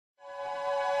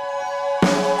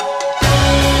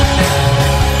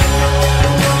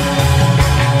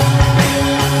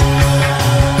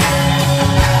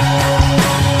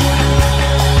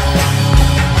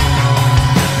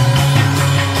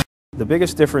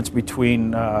biggest difference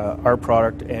between our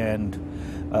product and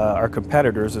our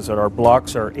competitors is that our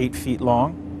blocks are 8 feet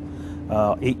long,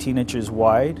 18 inches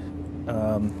wide,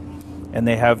 and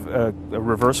they have a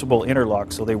reversible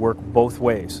interlock, so they work both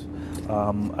ways.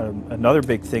 Another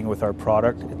big thing with our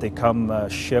product, they come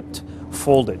shipped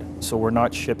folded, so we're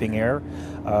not shipping air,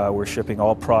 we're shipping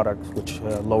all product, which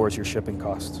lowers your shipping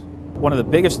costs. One of the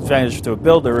biggest advantages to a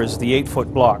builder is the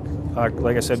 8-foot block.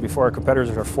 Like I said before, our competitors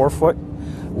are 4 foot.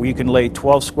 You can lay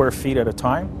 12 square feet at a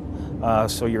time,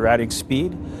 so you're adding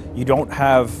speed. You don't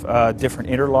have different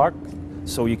interlock,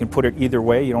 so you can put it either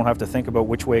way. You don't have to think about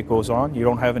which way it goes on. You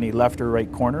don't have any left or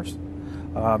right corners.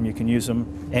 You can use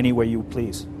them any way you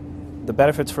please. The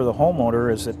benefits for the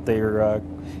homeowner is that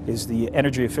is the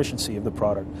energy efficiency of the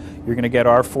product. You're going to get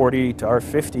R40 to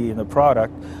R50 in the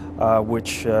product,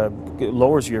 which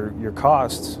lowers your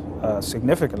costs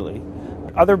significantly.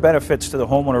 Other benefits to the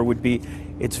homeowner would be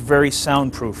it's very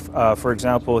soundproof. For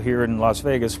example, here in Las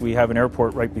Vegas, we have an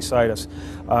airport right beside us.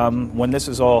 When this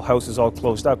house is all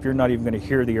closed up, you're not even going to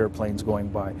hear the airplanes going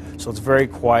by. So it's very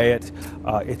quiet,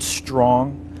 it's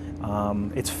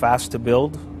strong, it's fast to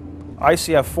build.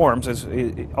 ICF forms,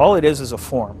 all it is a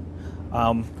form.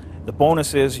 The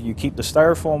bonus is you keep the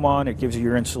styrofoam on, it gives you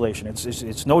your insulation.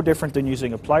 It's no different than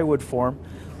using a plywood form,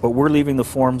 but we're leaving the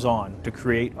forms on to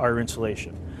create our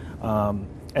insulation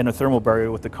and a thermal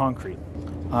barrier with the concrete.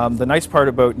 The nice part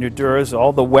about Nudura is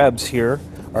all the webs here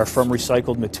are from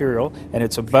recycled material, and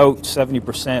it's about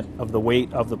 70% of the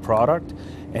weight of the product,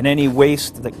 and any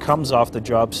waste that comes off the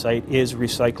job site is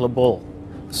recyclable.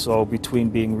 So between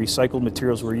being recycled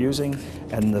materials we're using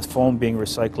and the foam being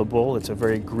recyclable, it's a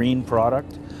very green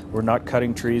product. We're not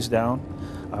cutting trees down.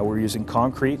 We're using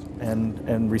concrete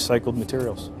and recycled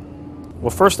materials. Well,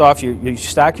 first off, you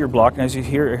stack your block, and as you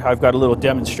hear, I've got a little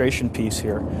demonstration piece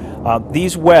here.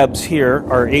 These webs here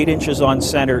are 8 inches on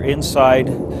center inside,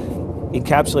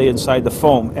 encapsulated inside the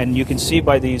foam, and you can see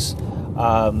by these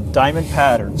diamond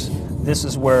patterns, this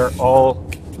is where all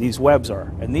these webs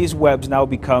are. And these webs now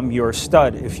become your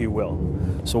stud, if you will.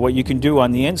 So what you can do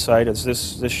on the inside, as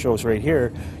this shows right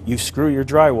here, you screw your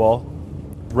drywall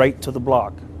right to the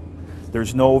block.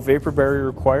 There's no vapor barrier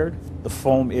required. The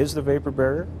foam is the vapor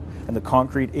barrier, and the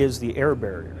concrete is the air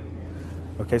barrier.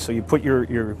 Okay, so you put your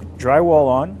drywall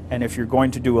on, and if you're going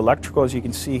to do electrical, as you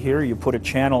can see here, you put a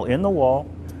channel in the wall,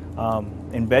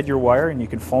 embed your wire, and you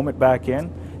can foam it back in,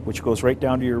 which goes right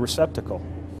down to your receptacle.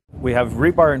 We have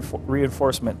rebar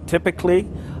reinforcement. Typically,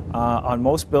 on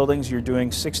most buildings, you're doing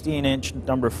 16-inch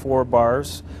number 4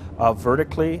 bars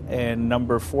vertically and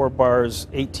number 4 bars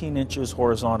 18 inches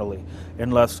horizontally,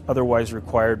 unless otherwise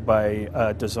required by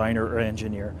a designer or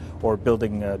engineer or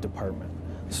building department.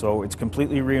 So it's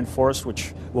completely reinforced,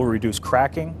 which will reduce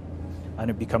cracking, and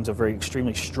it becomes a very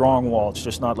extremely strong wall. It's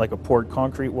just not like a poured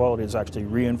concrete wall, it is actually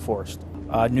reinforced.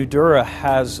 Nudura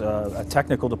has a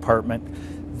technical department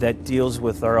that deals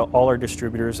with all our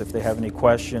distributors if they have any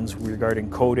questions regarding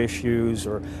code issues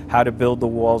or how to build the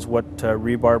walls, what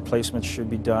rebar placements should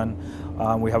be done.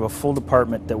 We have a full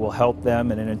department that will help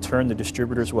them, and then in turn the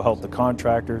distributors will help the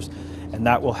contractors, and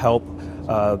that will help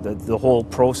the whole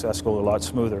process go a lot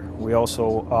smoother. We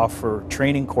also offer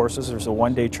training courses. There's a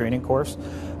 1-day training course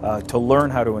to learn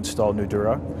how to install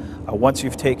Nudura. Once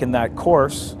you've taken that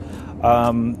course,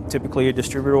 typically a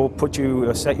distributor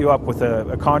will set you up with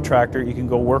a contractor you can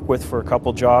go work with for a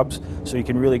couple jobs, so you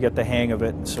can really get the hang of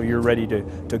it, so you're ready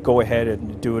to go ahead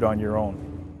and do it on your own.